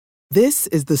This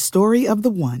is the story of the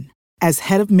one. As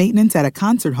head of maintenance at a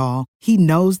concert hall, he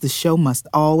knows the show must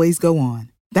always go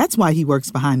on. That's why he works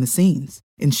behind the scenes,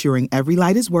 ensuring every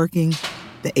light is working,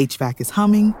 the HVAC is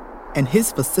humming, and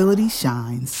his facility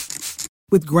shines.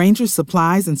 With Grainger's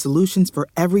supplies and solutions for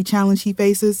every challenge he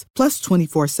faces, plus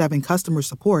 24/7 customer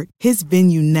support, his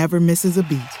venue never misses a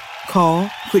beat. Call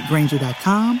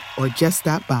quickgrainger.com or just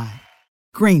stop by.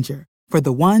 Grainger, for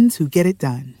the ones who get it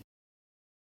done.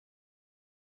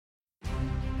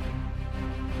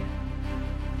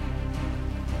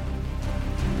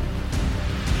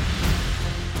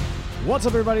 What's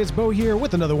up, everybody? It's Bo here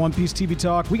with another One Piece TV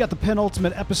Talk. We got the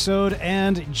penultimate episode,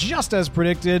 and just as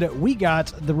predicted, we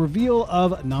got the reveal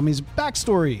of Nami's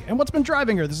backstory and what's been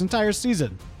driving her this entire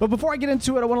season. But before I get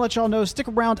into it, I want to let y'all know, stick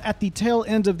around at the tail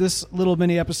end of this little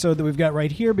mini episode that we've got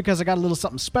right here, because I got a little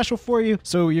something special for you,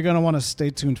 so you're going to want to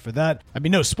stay tuned for that. I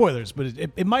mean, no spoilers, but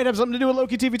it might have something to do with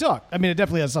Loki TV Talk. I mean, it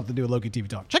definitely has something to do with Loki TV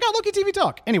Talk. Check out Loki TV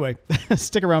Talk. Anyway,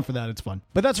 stick around for that. It's fun.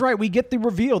 But that's right. We get the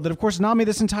reveal that, of course, Nami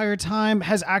this entire time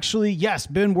has actually, yes,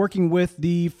 been working with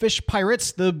the fish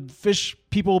pirates, the fish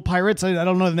people pirates. I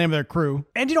don't know the name of their crew.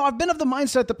 And, I've been of the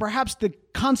mindset that perhaps the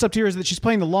concept here is that she's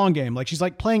playing the long game. Like, she's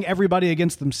like playing everybody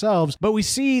against themselves. But we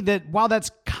see that while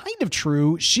that's kind of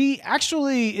true, she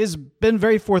actually has been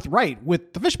very forthright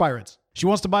with the fish pirates. She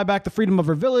wants to buy back the freedom of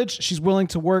her village. She's willing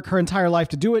to work her entire life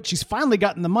to do it. She's finally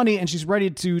gotten the money and she's ready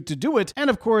to do it. And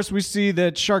of course, we see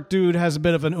that Shark Dude has a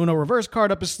bit of an Uno reverse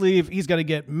card up his sleeve. He's got to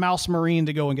get Mouse Marine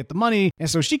to go and get the money. And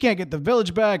so she can't get the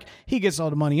village back. He gets all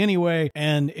the money anyway.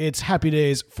 And it's happy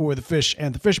days for the fish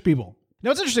and the fish people. Now,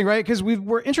 it's interesting, right? Because we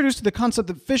were introduced to the concept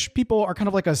that fish people are kind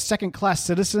of like a second-class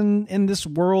citizen in this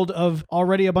world of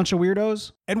already a bunch of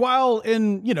weirdos. And while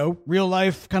in, real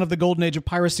life, kind of the golden age of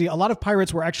piracy, a lot of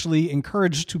pirates were actually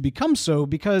encouraged to become so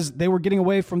because they were getting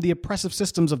away from the oppressive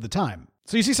systems of the time.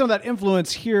 So you see some of that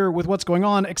influence here with what's going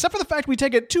on, except for the fact we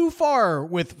take it too far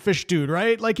with Fish Dude,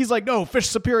 right? Like, he's like, no, fish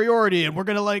superiority, and we're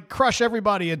going to crush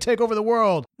everybody and take over the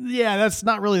world. Yeah, that's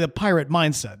not really the pirate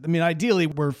mindset. I mean, ideally,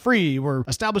 we're free. We're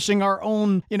establishing our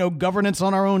own, governance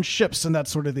on our own ships and that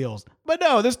sort of deals. But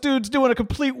no, this dude's doing a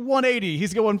complete 180.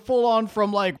 He's going full on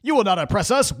from you will not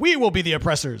oppress us. We will be the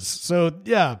oppressors. So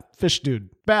yeah, Fish Dude,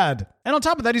 bad. And on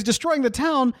top of that, he's destroying the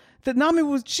town that Nami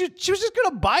was, she was just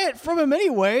going to buy it from him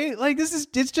anyway.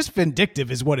 It's just vindictive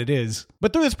is what it is.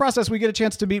 But through this process, we get a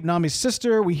chance to meet Nami's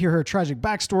sister. We hear her tragic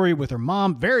backstory with her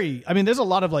mom. There's a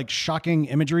lot of shocking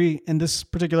imagery in this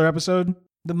particular episode.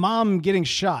 The mom getting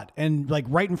shot and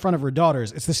right in front of her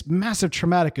daughters. It's this massive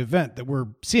traumatic event that we're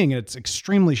seeing, and it's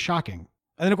extremely shocking.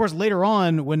 And then, of course, later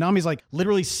on, when Nami's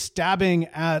literally stabbing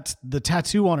at the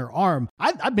tattoo on her arm,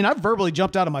 I verbally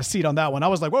jumped out of my seat on that one. I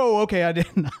was like, whoa, okay, I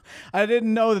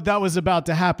didn't know that was about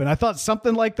to happen. I thought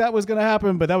something like that was going to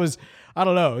happen, but that was, I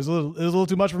don't know, it was a little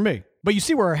too much for me. But you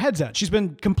see where her head's at. She's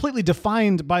been completely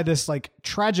defined by this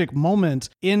tragic moment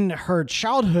in her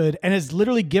childhood and has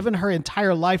literally given her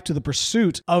entire life to the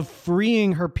pursuit of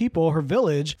freeing her people, her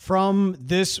village, from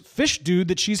this fish dude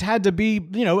that she's had to be,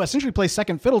 essentially play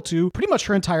second fiddle to pretty much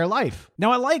her entire life.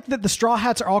 Now, I like that the Straw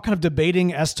Hats are all kind of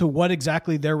debating as to what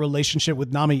exactly their relationship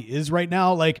with Nami is right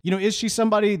now. Is she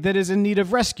somebody that is in need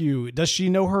of rescue? Does she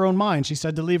know her own mind? She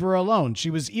said to leave her alone.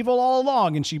 She was evil all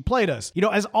along and she played us.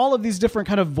 As all of these different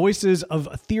kind of voices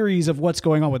of theories of what's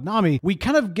going on with Nami, we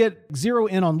kind of get zero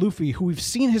in on Luffy, who we've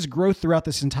seen his growth throughout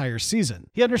this entire season.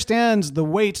 He understands the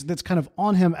weight that's kind of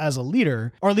on him as a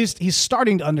leader, or at least he's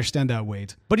starting to understand that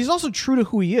weight, but he's also true to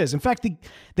who he is. In fact,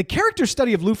 the character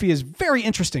study of Luffy is very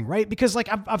interesting, right? Because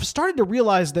I've started to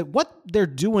realize that what they're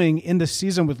doing in this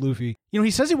season with Luffy,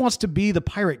 he says he wants to be the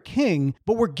pirate king,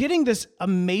 but we're getting this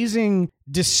amazing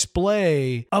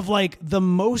display of the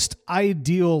most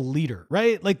ideal leader,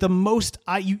 right?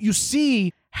 You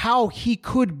see how he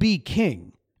could be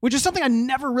king, which is something I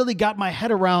never really got my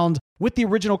head around with the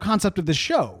original concept of the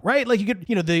show, right? You get,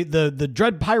 the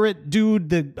Dread Pirate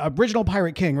dude, the original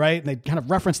Pirate King, right? And they kind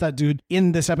of reference that dude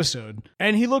in this episode.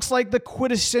 And he looks like the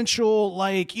quintessential,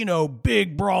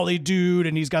 big brawly dude.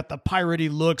 And he's got the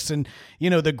piratey looks and,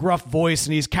 the gruff voice.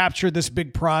 And he's captured this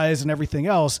big prize and everything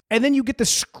else. And then you get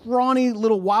this scrawny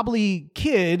little wobbly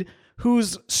kid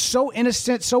who's so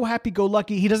innocent, so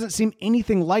happy-go-lucky. He doesn't seem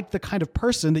anything like the kind of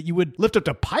person that you would lift up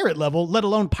to pirate level, let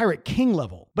alone pirate king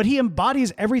level. But he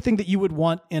embodies everything that you would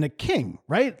want in a king,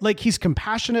 right? He's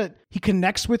compassionate. He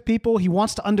connects with people. He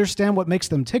wants to understand what makes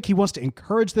them tick. He wants to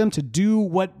encourage them to do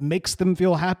what makes them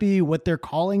feel happy, what their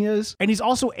calling is. And he's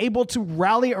also able to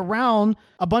rally around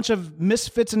a bunch of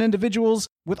misfits and individuals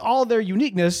with all their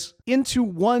uniqueness into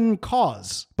one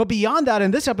cause. But beyond that,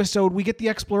 in this episode, we get the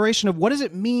exploration of what does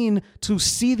it mean to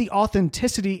see the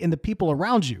authenticity in the people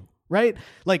around you. right?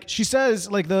 Like she says,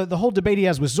 like the whole debate he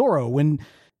has with Zoro, when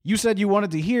you said you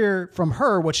wanted to hear from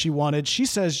her what she wanted, she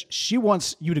says she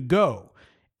wants you to go.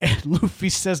 And Luffy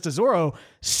says to Zoro,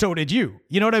 so did you.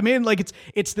 You know what I mean? Like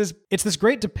it's this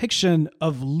great depiction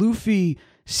of Luffy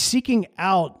seeking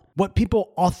out what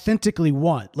people authentically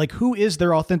want. Like, who is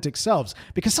their authentic selves?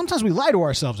 Because sometimes we lie to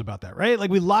ourselves about that, right?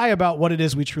 Like we lie about what it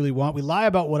is we truly want. We lie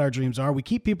about what our dreams are. We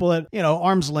keep people at,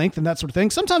 arm's length and that sort of thing.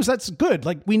 Sometimes that's good.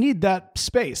 Like we need that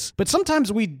space. But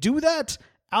sometimes we do that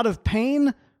out of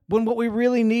pain when what we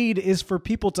really need is for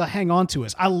people to hang on to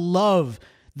us. I love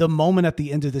the moment at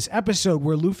the end of this episode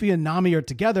where Luffy and Nami are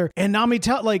together and Nami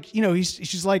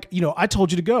she's like, I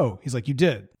told you to go. He's like, you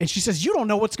did. And she says, you don't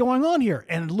know what's going on here.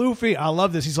 And Luffy, I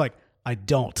love this. He's like, I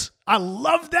don't. I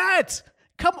love that.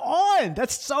 Come on.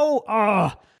 That's so,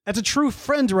 that's a true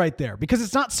friend right there, because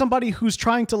it's not somebody who's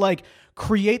trying to like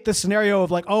create the scenario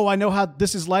of like, oh, I know how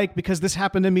this is like because this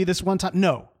happened to me this one time.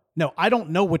 No, I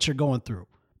don't know what you're going through,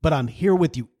 but I'm here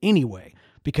with you anyway,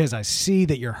 because I see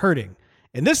that you're hurting.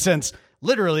 In this sense,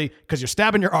 literally, because you're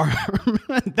stabbing your arm.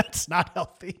 That's not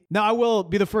healthy. Now, I will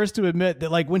be the first to admit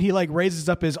that like when he like raises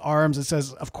up his arms and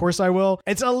says, of course I will,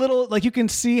 it's a little like you can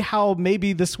see how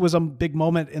maybe this was a big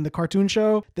moment in the cartoon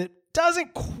show that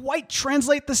doesn't quite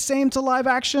translate the same to live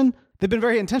action. They've been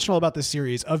very intentional about this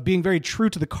series of being very true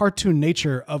to the cartoon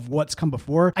nature of what's come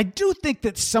before. I do think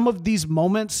that some of these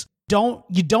moments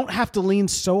you don't have to lean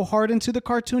so hard into the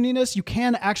cartooniness. You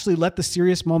can actually let the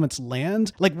serious moments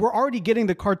land. Like we're already getting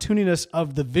the cartooniness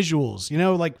of the visuals,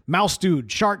 like Mouse Dude,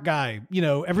 Shark Guy,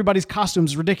 everybody's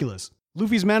costumes ridiculous.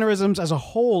 Luffy's mannerisms as a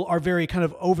whole are very kind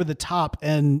of over the top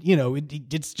and,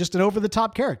 it's just an over the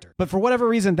top character. But for whatever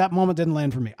reason, that moment didn't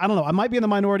land for me. I don't know. I might be in the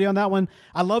minority on that one.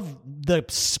 I love the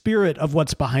spirit of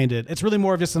what's behind it. It's really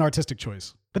more of just an artistic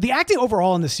choice. But the acting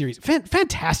overall in this series,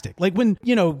 fantastic. Like when,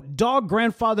 Dog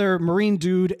Grandfather, Marine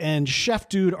Dude, and Chef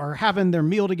Dude are having their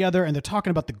meal together and they're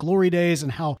talking about the glory days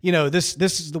and how, this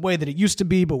is the way that it used to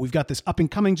be, but we've got this up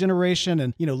and coming generation.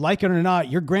 And, like it or not,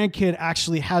 your grandkid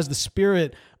actually has the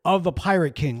spirit of a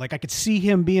pirate king. Like I could see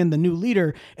him being the new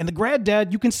leader, and the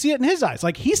granddad, you can see it in his eyes.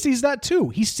 Like he sees that too.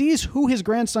 He sees who his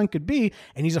grandson could be,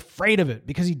 and he's afraid of it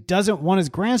because he doesn't want his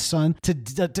grandson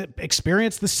to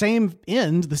experience the same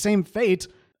end, the same fate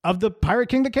of the pirate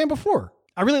king that came before.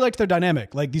 I really liked their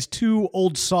dynamic. Like these two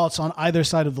old salts on either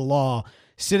side of the law,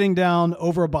 sitting down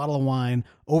over a bottle of wine,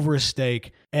 over a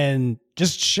steak, and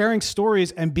just sharing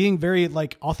stories and being very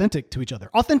like authentic to each other.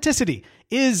 Authenticity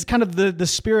is kind of the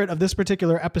spirit of this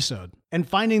particular episode, and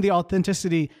finding the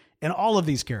authenticity in all of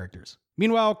these characters.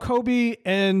 Meanwhile, Kobe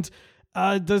and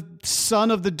the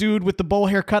son of the dude with the bowl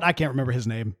haircut, I can't remember his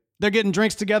name. They're getting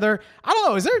drinks together. I don't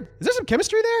know. Is there some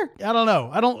chemistry there? I don't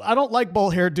know. I don't like bowl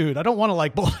hair dude. I don't want to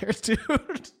like bowl hair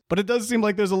dude. But it does seem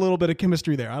like there's a little bit of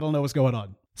chemistry there. I don't know what's going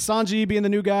on. Sanji being the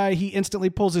new guy, he instantly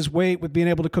pulls his weight with being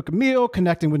able to cook a meal,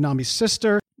 connecting with Nami's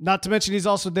sister. Not to mention he's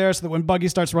also there so that when Buggy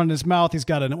starts running his mouth, he's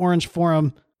got an orange for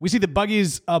him. We see that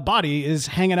Buggy's body is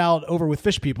hanging out over with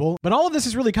fish people. But all of this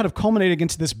is really kind of culminating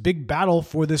into this big battle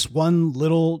for this one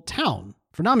little town.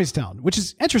 For Nami's town, which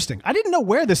is interesting. I didn't know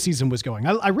where this season was going.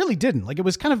 I really didn't. Like, it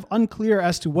was kind of unclear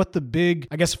as to what the big,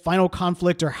 final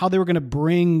conflict or how they were going to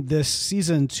bring this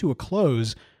season to a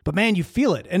close. But man, you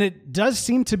feel it. And it does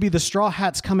seem to be the Straw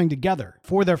Hats coming together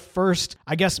for their first,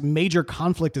 major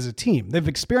conflict as a team. They've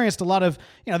experienced a lot of,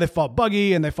 they fought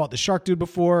Buggy and they fought the Shark Dude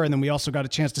before. And then we also got a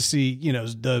chance to see,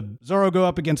 the Zoro go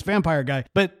up against Vampire Guy.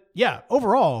 But yeah,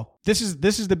 overall, this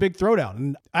is the big throwdown.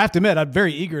 And I have to admit, I'm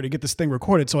very eager to get this thing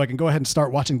recorded so I can go ahead and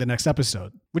start watching the next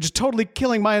episode, which is totally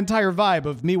killing my entire vibe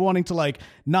of me wanting to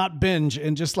not binge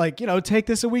and just take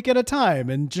this a week at a time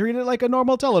and treat it like a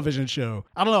normal television show.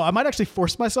 I don't know. I might actually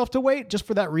force myself to wait just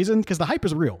for that reason, because the hype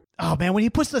is real. Oh man, when he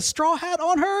puts the straw hat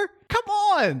on her, come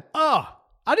on. Oh,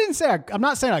 I'm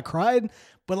not saying I cried,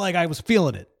 but I was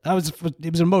feeling it.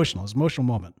 It was emotional. It was an emotional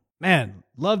moment. Man,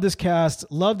 love this cast.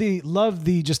 Love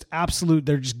the just absolute,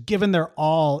 they're just giving their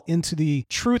all into the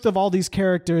truth of all these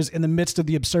characters in the midst of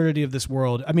the absurdity of this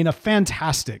world. I mean, a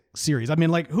fantastic series. I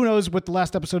mean, who knows what the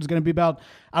last episode is going to be about?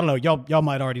 I don't know. Y'all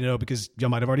might already know because y'all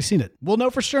might have already seen it. We'll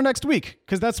know for sure next week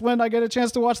because that's when I get a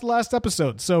chance to watch the last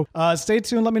episode. So stay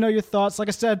tuned. Let me know your thoughts. Like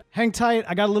I said, hang tight.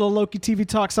 I got a little Loki TV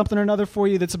talk, something or another for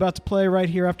you that's about to play right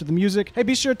here after the music. Hey,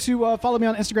 be sure to follow me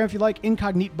on Instagram if you like.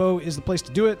 Incognito is the place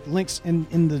to do it. Links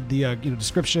in the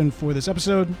description for this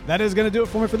episode. That is going to do it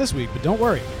for me for this week, but don't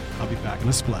worry, I'll be back in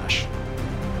a splash.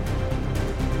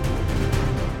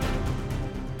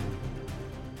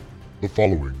 The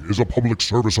following is a public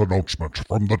service announcement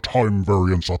from the Time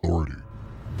Variance Authority.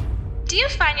 Do you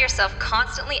find yourself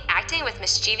constantly acting with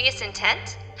mischievous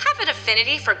intent? Have an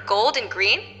affinity for gold and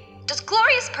green? Does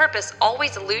glorious purpose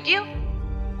always elude you?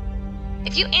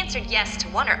 If you answered yes to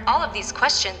one or all of these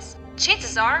questions,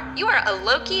 chances are you are a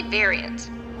Loki variant.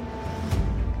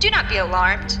 Do not be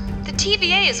alarmed. The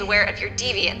TVA is aware of your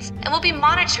deviance and will be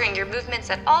monitoring your movements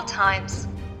at all times.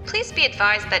 Please be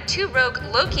advised that 2 rogue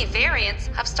Loki variants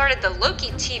have started the Loki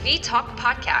TV Talk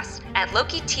podcast at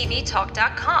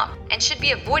LokiTVTalk.com and should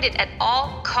be avoided at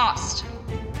all cost.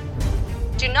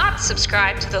 Do not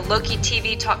subscribe to the Loki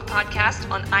TV Talk podcast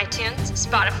on iTunes,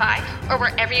 Spotify, or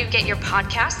wherever you get your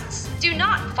podcasts. Do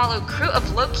not follow Crew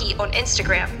of Loki on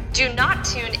Instagram. Do not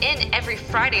tune in every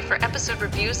Friday for episode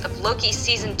reviews of Loki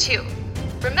Season 2.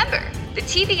 Remember, the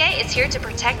TVA is here to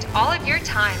protect all of your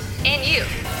time and you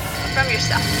from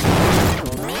yourself.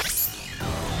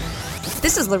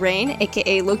 This is Lorraine,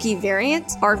 aka Loki Variant,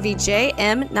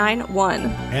 RVJM91.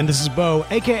 And this is Bo,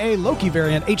 aka Loki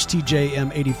Variant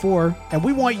HTJM84, and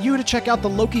we want you to check out the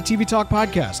Loki TV Talk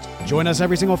podcast. Join us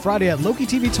every single Friday at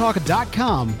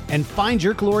LokiTVTalk.com and find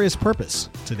your glorious purpose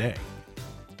today.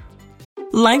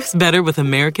 Life's better with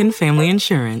American Family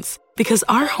Insurance because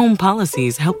our home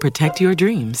policies help protect your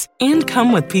dreams and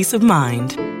come with peace of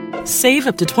mind. Save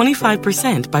up to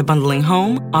 25% by bundling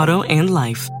home, auto, and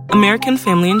life. American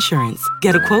Family Insurance.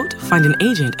 Get a quote, find an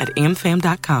agent at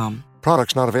amfam.com.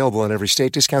 Products not available in every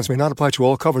state. Discounts may not apply to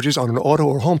all coverages on an auto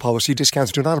or home policy.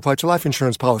 Discounts do not apply to life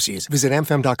insurance policies. Visit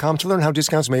amfam.com to learn how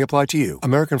discounts may apply to you.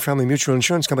 American Family Mutual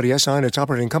Insurance Company, SI, and its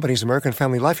operating companies, American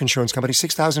Family Life Insurance Company,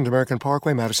 6000 American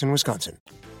Parkway, Madison, Wisconsin.